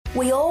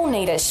We all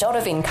need a shot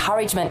of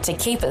encouragement to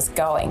keep us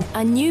going.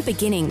 A New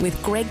Beginning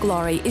with Greg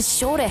Laurie is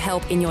sure to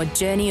help in your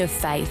journey of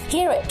faith.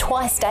 Hear it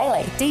twice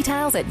daily.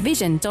 Details at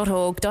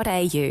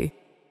vision.org.au.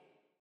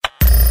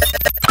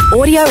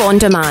 Audio on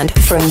demand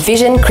from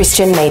Vision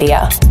Christian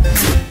Media.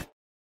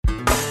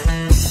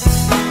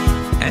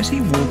 As he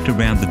walked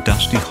around the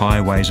dusty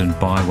highways and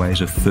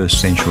byways of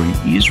first century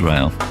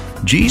Israel,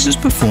 Jesus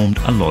performed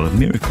a lot of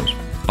miracles.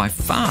 By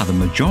far the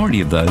majority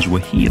of those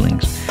were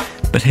healings.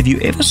 But have you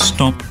ever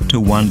stopped to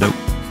wonder,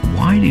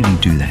 why did he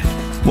do that?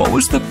 What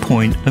was the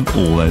point of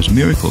all those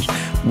miracles?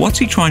 What's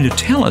he trying to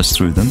tell us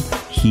through them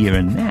here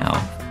and now,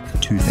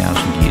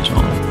 2,000 years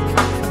on?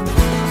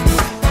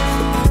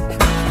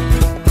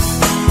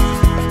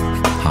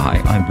 Hi,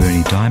 I'm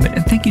Bernie Diamond,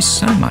 and thank you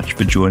so much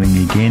for joining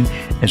me again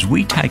as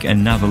we take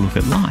another look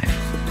at life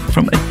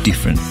from a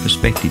different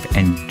perspective.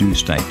 And do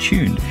stay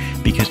tuned,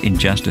 because in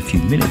just a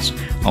few minutes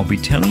I'll be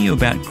telling you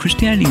about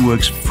Christianity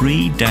Works'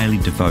 free daily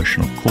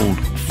devotional called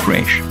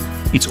Fresh.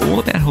 It's all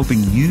about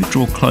helping you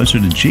draw closer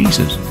to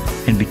Jesus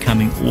and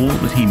becoming all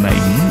that he made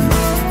you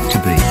to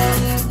be.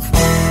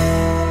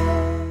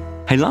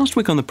 Hey, last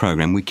week on the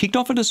program we kicked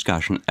off a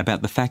discussion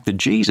about the fact that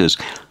Jesus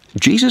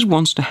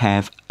wants to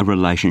have a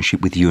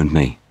relationship with you and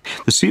me.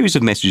 The series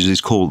of messages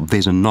is called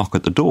There's a Knock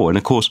at the Door, and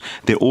of course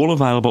they're all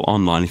available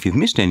online if you've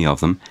missed any of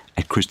them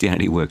at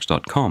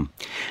ChristianityWorks.com.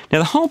 Now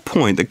the whole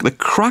point, the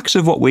crux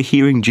of what we're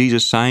hearing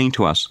Jesus saying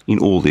to us in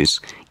all this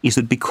is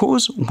that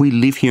because we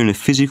live here in a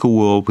physical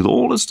world with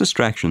all its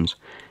distractions,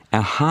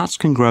 our hearts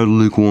can grow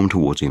lukewarm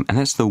towards him, and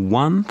that's the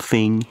one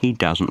thing he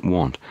doesn't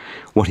want.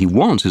 What he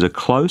wants is a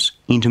close,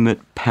 intimate,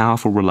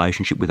 powerful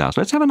relationship with us.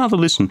 Let's have another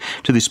listen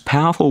to this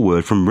powerful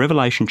word from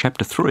Revelation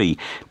chapter 3,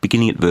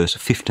 beginning at verse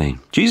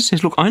 15. Jesus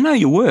says, "Look, I know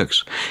your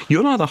works.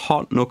 You're neither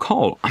hot nor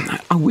cold.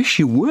 I wish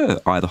you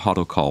were either hot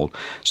or cold.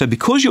 So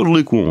because you're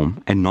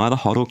lukewarm and neither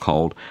hot or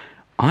cold,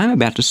 I am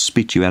about to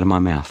spit you out of my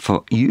mouth.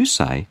 For you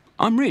say,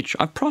 I'm rich,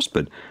 I've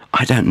prospered,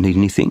 I don't need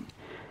anything.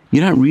 You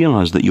don't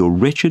realize that you're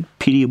wretched,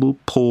 pitiable,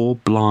 poor,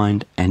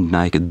 blind, and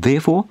naked.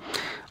 Therefore,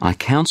 I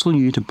counsel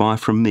you to buy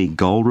from me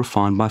gold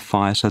refined by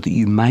fire so that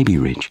you may be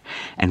rich,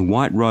 and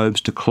white robes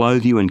to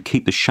clothe you and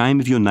keep the shame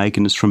of your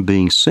nakedness from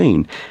being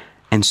seen,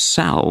 and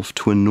salve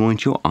to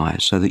anoint your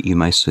eyes so that you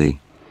may see.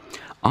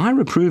 I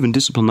reprove and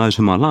discipline those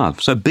whom I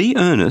love. So be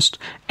earnest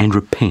and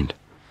repent.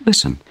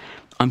 Listen,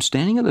 I'm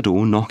standing at the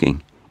door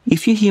knocking.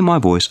 If you hear my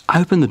voice,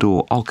 open the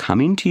door. I'll come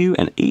into you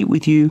and eat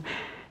with you,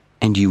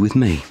 and you with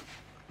me."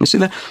 You see,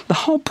 the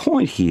whole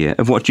point here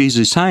of what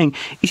Jesus is saying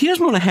is he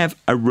doesn't want to have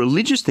a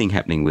religious thing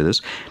happening with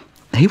us.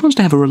 He wants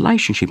to have a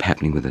relationship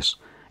happening with us.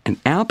 And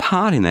our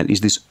part in that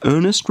is this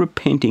earnest,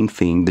 repenting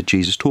thing that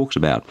Jesus talks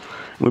about.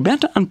 We're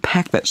about to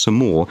unpack that some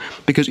more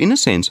because, in a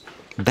sense,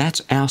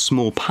 that's our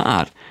small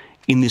part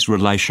in this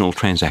relational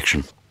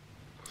transaction.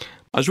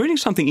 I was reading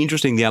something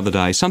interesting the other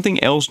day,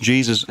 something else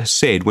Jesus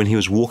said when he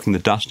was walking the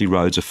dusty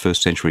roads of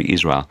first century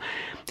Israel.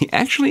 He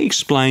actually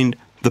explained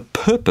the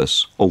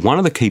purpose, or one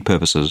of the key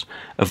purposes,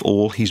 of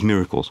all his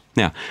miracles.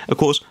 Now, of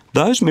course,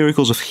 those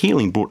miracles of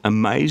healing brought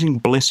amazing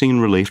blessing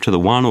and relief to the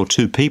one or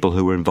two people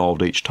who were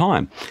involved each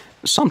time.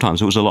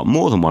 Sometimes it was a lot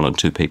more than one or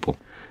two people.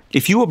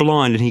 If you were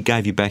blind and he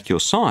gave you back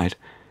your sight,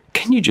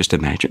 can you just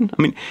imagine?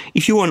 I mean,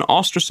 if you were an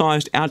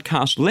ostracized,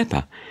 outcast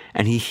leper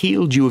and he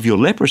healed you of your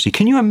leprosy,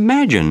 can you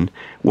imagine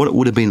what it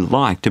would have been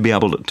like to be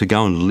able to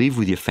go and live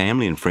with your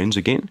family and friends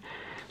again?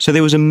 So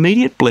there was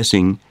immediate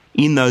blessing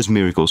in those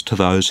miracles to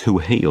those who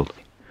were healed.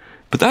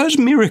 But those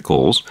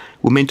miracles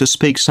were meant to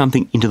speak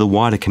something into the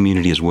wider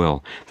community as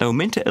well. They were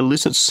meant to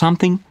elicit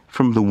something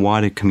from the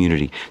wider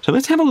community. So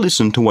let's have a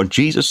listen to what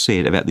Jesus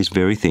said about this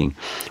very thing.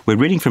 We're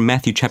reading from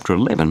Matthew chapter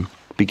 11,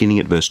 beginning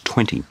at verse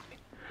 20.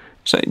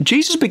 So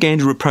Jesus began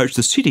to reproach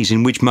the cities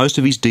in which most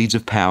of his deeds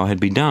of power had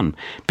been done,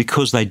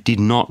 because they did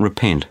not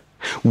repent.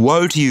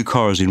 Woe to you,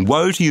 Chorazin!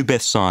 Woe to you,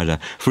 Bethsaida!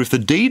 For if the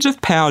deeds of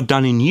power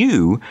done in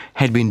you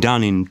had been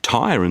done in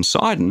Tyre and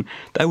Sidon,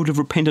 they would have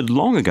repented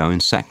long ago in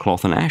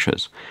sackcloth and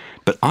ashes.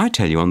 But I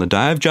tell you, on the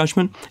day of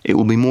judgment, it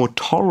will be more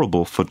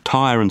tolerable for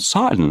Tyre and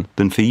Sidon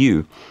than for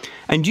you.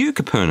 And you,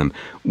 Capernaum,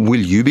 will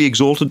you be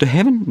exalted to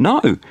heaven?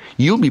 No,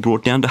 you'll be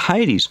brought down to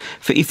Hades.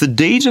 For if the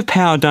deeds of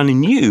power done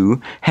in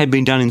you had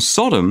been done in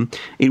Sodom,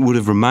 it would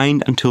have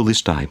remained until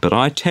this day. But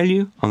I tell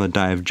you, on the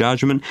day of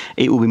judgment,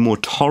 it will be more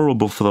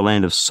tolerable for the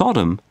land of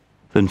Sodom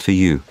than for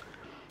you.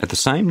 At the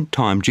same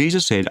time,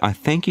 Jesus said, I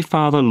thank you,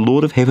 Father,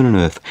 Lord of heaven and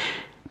earth,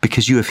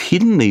 because you have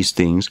hidden these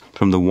things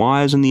from the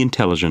wise and the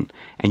intelligent,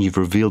 and you've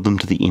revealed them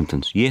to the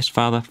infants. Yes,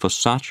 Father, for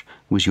such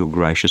was your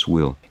gracious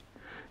will.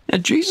 Now,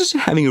 Jesus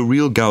is having a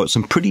real go at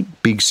some pretty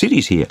big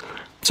cities here.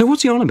 So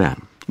what's he on about?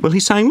 Well,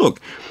 he's saying,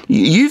 look,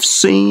 you've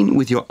seen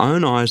with your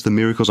own eyes the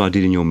miracles I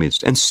did in your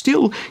midst, and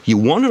still you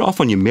wandered off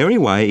on your merry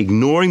way,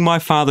 ignoring my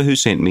Father who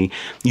sent me.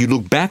 You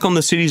look back on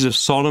the cities of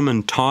Sodom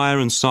and Tyre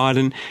and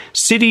Sidon,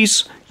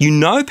 cities you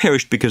know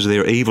perished because of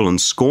their evil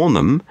and scorn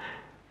them.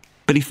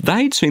 But if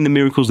they'd seen the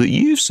miracles that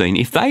you've seen,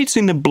 if they'd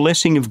seen the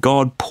blessing of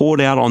God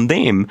poured out on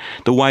them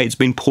the way it's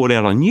been poured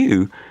out on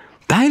you,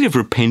 they'd have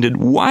repented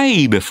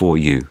way before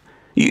you.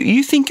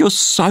 You think you're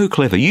so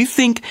clever. You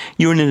think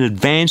you're in an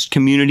advanced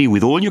community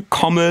with all your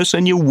commerce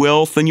and your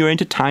wealth and your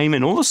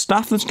entertainment, all the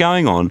stuff that's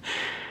going on.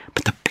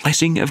 But the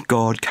blessing of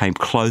God came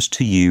close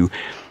to you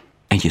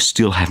and you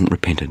still haven't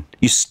repented.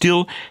 You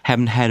still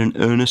haven't had an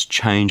earnest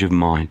change of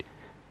mind.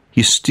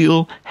 You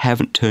still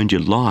haven't turned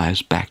your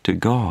lives back to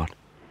God.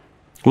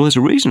 Well, there's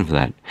a reason for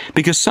that.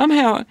 Because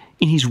somehow,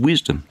 in His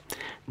wisdom,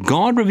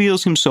 God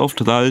reveals Himself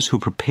to those who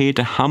are prepared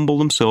to humble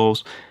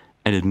themselves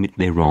and admit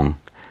they're wrong.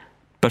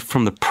 But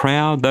from the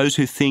proud, those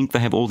who think they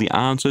have all the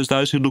answers,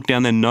 those who look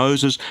down their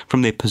noses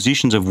from their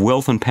positions of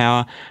wealth and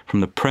power,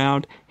 from the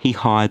proud, He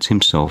hides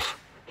Himself.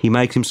 He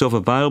makes Himself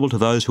available to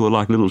those who are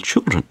like little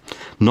children,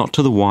 not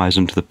to the wise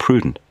and to the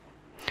prudent.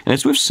 And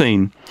as we've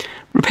seen,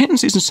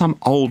 repentance isn't some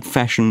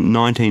old-fashioned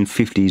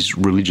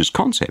 1950s religious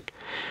concept.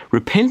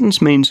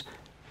 Repentance means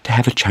to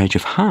have a change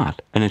of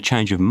heart and a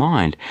change of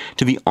mind,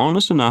 to be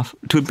honest enough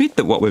to admit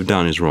that what we've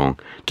done is wrong,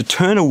 to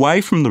turn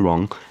away from the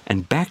wrong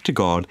and back to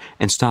God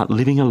and start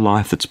living a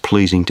life that's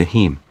pleasing to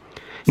Him.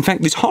 In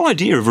fact, this whole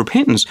idea of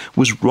repentance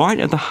was right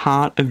at the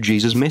heart of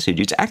Jesus'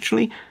 message. It's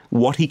actually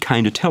what He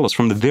came to tell us.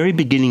 From the very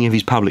beginning of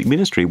His public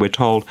ministry, we're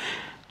told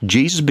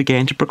Jesus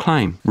began to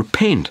proclaim,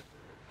 "Repent,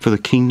 for the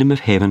kingdom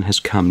of heaven has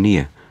come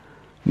near."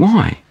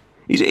 Why?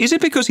 Is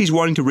it because He's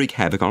wanting to wreak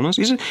havoc on us?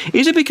 Is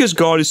it because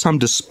God is some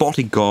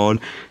despotic God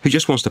who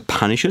just wants to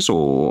punish us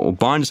or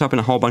bind us up in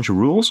a whole bunch of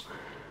rules?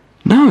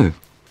 No.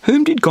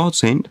 Whom did God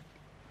send?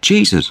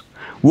 Jesus.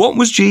 What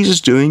was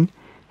Jesus doing?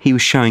 He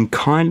was showing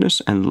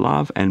kindness and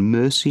love and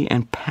mercy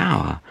and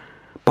power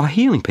by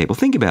healing people.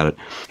 Think about it.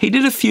 He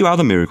did a few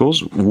other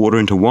miracles, water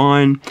into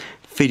wine,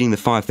 feeding the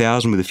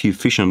 5,000 with a few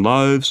fish and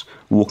loaves,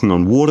 walking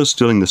on water,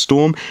 stilling the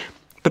storm.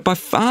 But by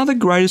far the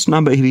greatest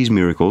number of His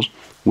miracles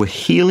were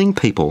healing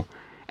people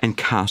and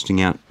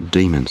casting out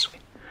demons.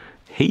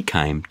 He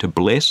came to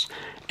bless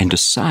and to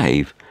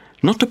save,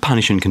 not to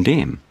punish and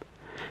condemn.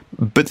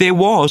 But there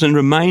was and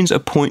remains a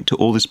point to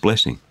all this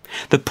blessing.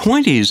 The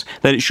point is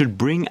that it should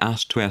bring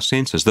us to our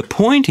senses. The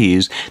point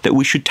is that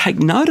we should take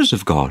notice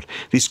of God,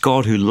 this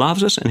God who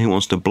loves us and who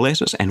wants to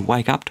bless us, and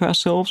wake up to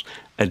ourselves,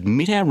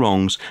 admit our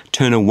wrongs,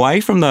 turn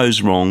away from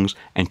those wrongs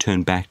and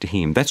turn back to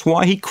Him. That's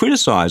why He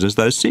criticises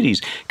those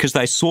cities, because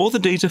they saw the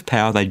deeds of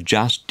power, they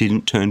just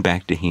didn't turn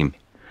back to Him.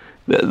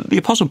 The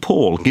Apostle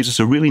Paul gives us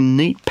a really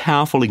neat,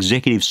 powerful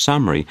executive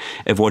summary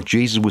of what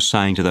Jesus was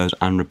saying to those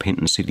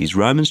unrepentant cities.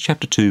 Romans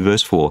chapter 2,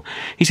 verse 4.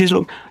 He says,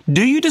 "Look,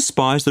 do you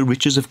despise the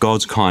riches of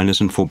God's kindness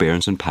and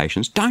forbearance and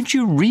patience? Don't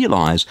you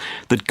realise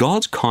that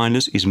God's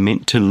kindness is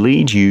meant to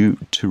lead you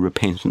to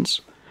repentance?"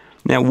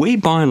 Now, we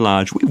by and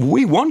large,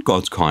 we want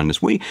God's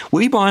kindness. We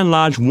by and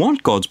large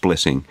want God's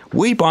blessing.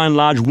 We by and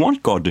large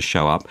want God to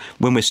show up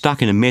when we're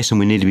stuck in a mess and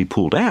we need to be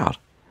pulled out.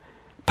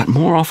 But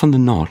more often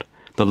than not,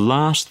 the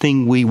last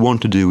thing we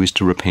want to do is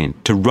to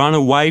repent, to run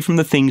away from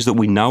the things that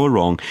we know are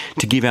wrong,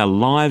 to give our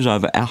lives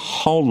over, our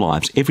whole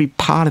lives, every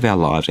part of our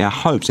lives, our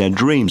hopes, our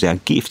dreams, our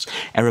gifts,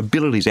 our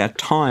abilities, our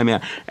time,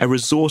 our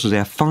resources,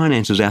 our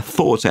finances, our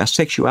thoughts, our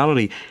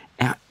sexuality,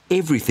 our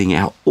everything,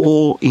 our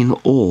all in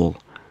all,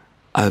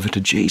 over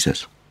to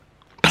Jesus.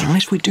 But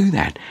unless we do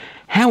that,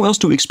 how else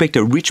do we expect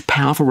a rich,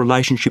 powerful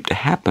relationship to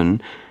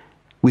happen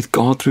with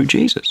God through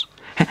Jesus?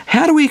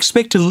 How do we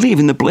expect to live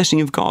in the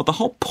blessing of God? The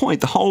whole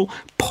point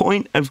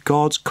of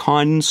God's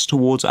kindness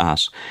towards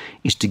us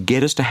is to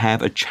get us to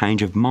have a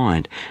change of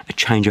mind, a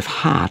change of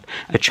heart,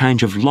 a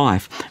change of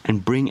life,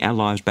 and bring our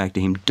lives back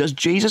to Him. Does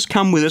Jesus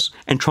come with us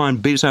and try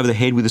and beat us over the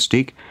head with a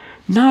stick?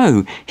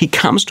 No, He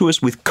comes to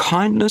us with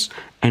kindness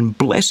and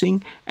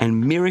blessing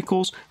and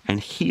miracles and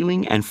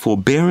healing and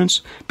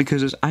forbearance,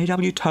 because as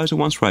A.W. Tozer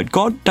once wrote,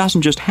 God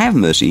doesn't just have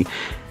mercy,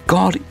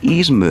 God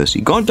is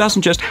mercy. God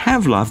doesn't just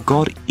have love,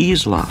 God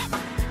is love.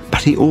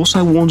 But He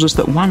also warns us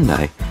that one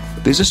day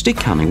there's a stick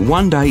coming.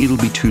 One day it'll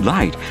be too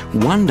late.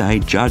 One day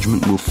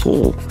judgment will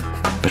fall.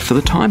 But for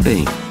the time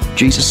being,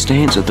 Jesus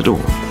stands at the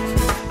door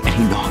and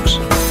He knocks.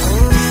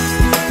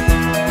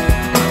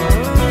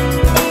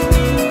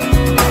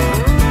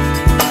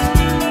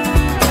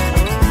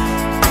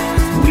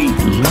 We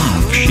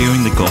love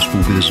sharing the gospel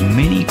with as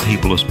many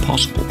people as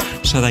possible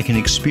so they can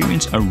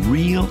experience a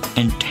real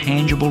and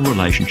tangible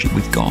relationship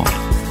with God.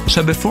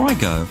 So before I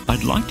go,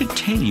 I'd like to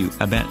tell you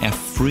about our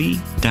free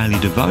daily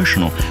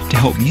devotional to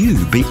help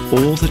you be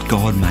all that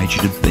God made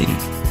you to be.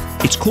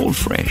 It's called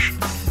Fresh.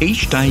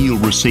 Each day you'll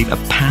receive a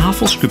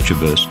powerful scripture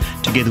verse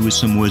together with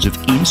some words of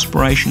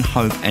inspiration,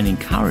 hope and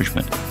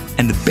encouragement.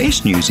 And the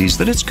best news is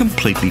that it's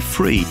completely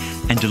free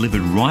and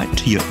delivered right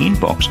to your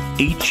inbox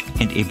each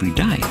and every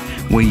day,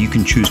 where you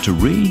can choose to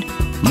read,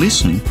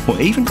 listen,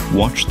 or even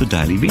watch the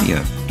daily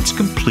video. It's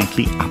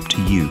completely up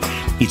to you.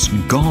 It's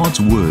God's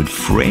Word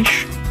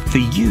fresh for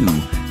you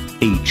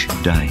each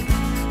day.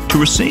 To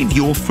receive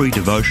your free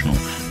devotional,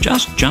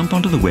 just jump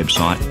onto the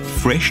website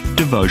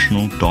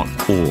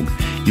freshdevotional.org.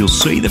 You'll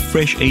see the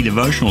Fresh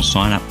eDevotional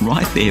sign up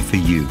right there for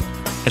you.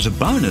 As a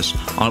bonus,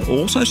 I'll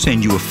also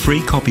send you a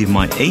free copy of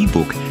my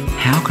ebook,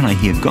 How Can I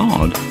Hear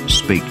God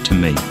Speak to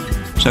Me?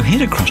 So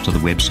head across to the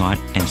website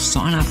and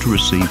sign up to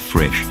receive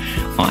Fresh.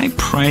 I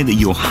pray that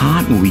your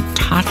heart will be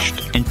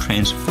touched and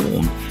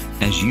transformed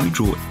as you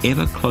draw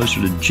ever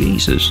closer to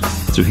Jesus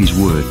through his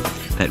word.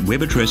 That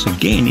web address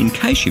again, in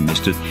case you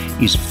missed it,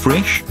 is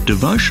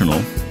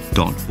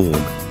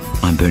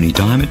freshdevotional.org. I'm Bernie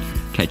Diamond.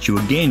 Catch you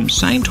again,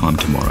 same time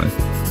tomorrow,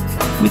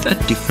 with a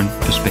different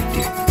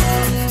perspective.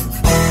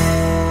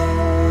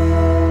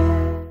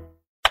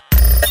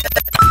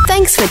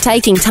 Thanks for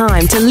taking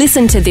time to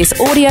listen to this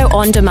audio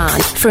on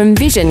demand from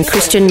Vision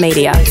Christian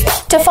Media.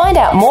 To find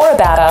out more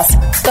about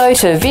us, go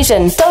to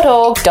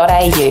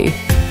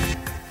vision.org.au.